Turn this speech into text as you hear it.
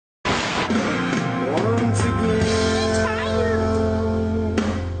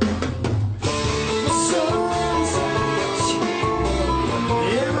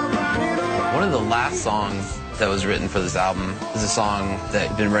that was written for this album is a song that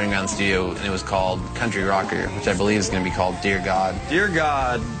had been running around the studio, and it was called Country Rocker, which I believe is going to be called Dear God. Dear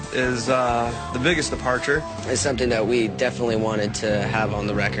God is the biggest departure. It's something that we definitely wanted to have on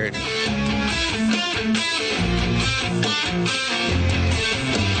the record.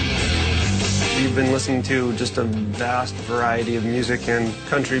 We've been listening to just a vast variety of music, and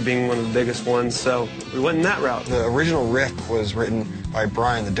country being one of the biggest ones, so we went in that route. The original riff was written by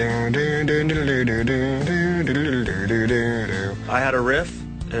Brian. I had a riff,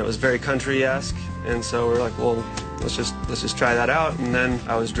 and it was very country-esque, and so we were like, well, let's just try that out. And then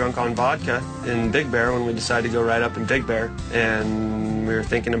I was drunk on vodka in Big Bear when we decided to go right up in Big Bear, and we were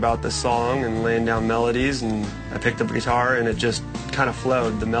thinking about this song and laying down melodies, and I picked up a guitar, and it just kind of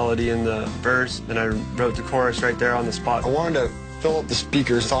flowed, the melody and the verse, and I wrote the chorus right there on the spot. I wanted to fill up the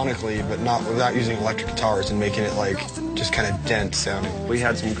speakers sonically, but not without using electric guitars and making it like just kind of dense sounding. We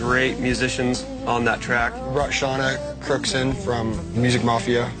had some great musicians on that track. We brought Shauna Crooks in from Music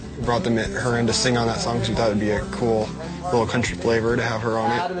Mafia. We brought her in to sing on that song because we thought it'd be a cool little country flavor to have her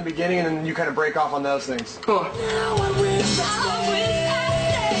on it. In the beginning, and then you kind of break off on those things. Cool.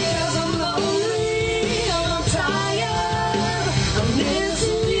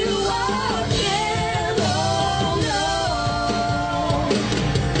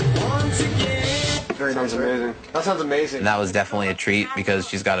 Sounds amazing. That sounds amazing. And that was definitely a treat because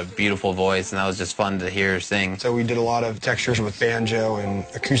she's got a beautiful voice, and that was just fun to hear her sing. So we did a lot of textures with banjo and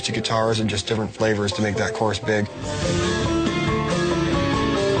acoustic guitars and just different flavors to make that chorus big.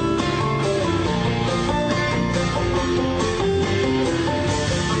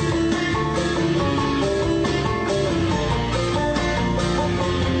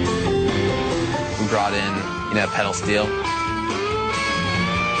 We brought in, pedal steel.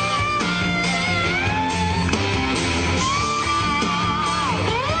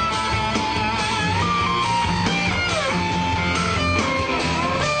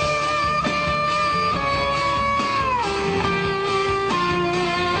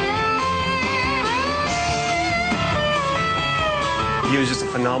 He was just a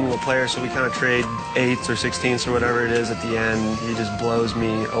phenomenal player, so we kind of trade 8ths or 16ths or whatever it is at the end. He just blows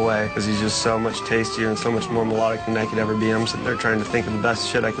me away because he's just so much tastier and so much more melodic than I could ever be. I'm sitting there trying to think of the best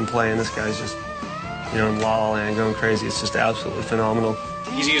shit I can play, and this guy's just, in La La Land going crazy. It's just absolutely phenomenal.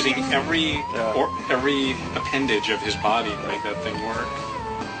 He's using every appendage of his body to make that thing work.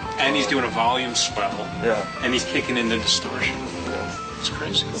 And he's doing a volume swell. Yeah. And he's kicking in the distortion. It's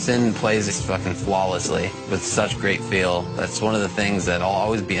crazy. Sin plays this fucking flawlessly with such great feel. That's one of the things that I'll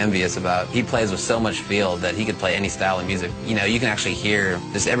always be envious about. He plays with so much feel that he could play any style of music. You can actually hear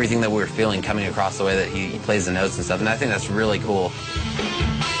just everything that we're feeling coming across the way that he plays the notes and stuff, and I think that's really cool.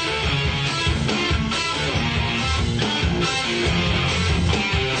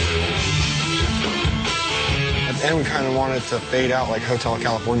 And we kind of wanted to fade out like Hotel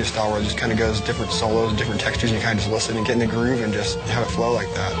California style, where it just kind of goes different solos and different textures, and you kind of just listen and get in the groove and just have it flow like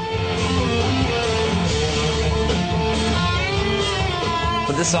that.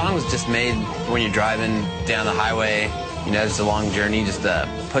 But this song was just made when you're driving down the highway, just a long journey, just to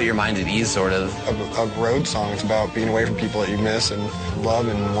put your mind at ease, sort of. A road song. It's about being away from people that you miss and love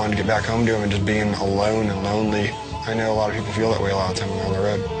and wanting to get back home to them and just being alone and lonely. I know a lot of people feel that way a lot of the time when they're on the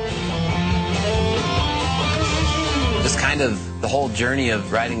road. Just kind of the whole journey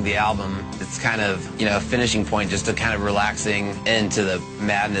of writing the album, it's kind of, a finishing point, just to kind of relaxing into the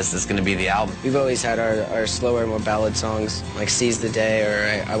madness that's going to be the album. We've always had our slower, more ballad songs, like Seize the Day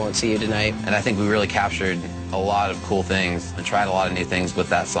or I Won't See You Tonight. And I think we really captured a lot of cool things and tried a lot of new things with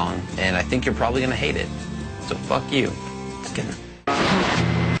that song. And I think you're probably going to hate it. So fuck you. Just kidding.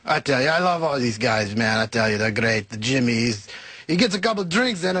 I tell you, I love all these guys, man. I tell you, they're great. The Jimmy's. He gets a couple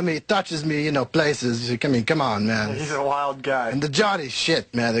drinks in him, he touches me, places. I mean, come on, man. He's a wild guy. And the Johnny,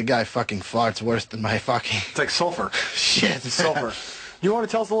 shit, man, the guy fucking farts worse than my fucking... It's like sulfur. Shit. It's sulfur. You want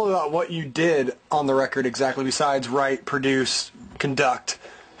to tell us a little about what you did on the record exactly, besides write, produce, conduct?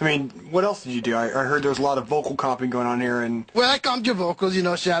 I mean, what else did you do? I heard there was a lot of vocal comping going on here, and... Well, I comped your vocals,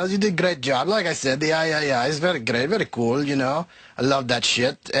 Shadows, you did a great job. Like I said, yeah, it's very great, very cool, I love that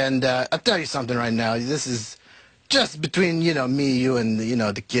shit. And I'll tell you something right now, this is... just between, me, you, and,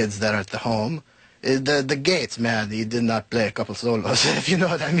 the kids that are at the home. The Gates, man, he did not play a couple solos, if you know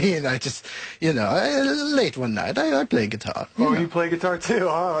what I mean. I just, late one night, I play guitar. Oh, you play guitar too,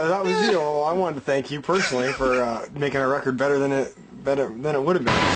 huh? That was you. Well, I wanted to thank you personally for making our record better than it would have been.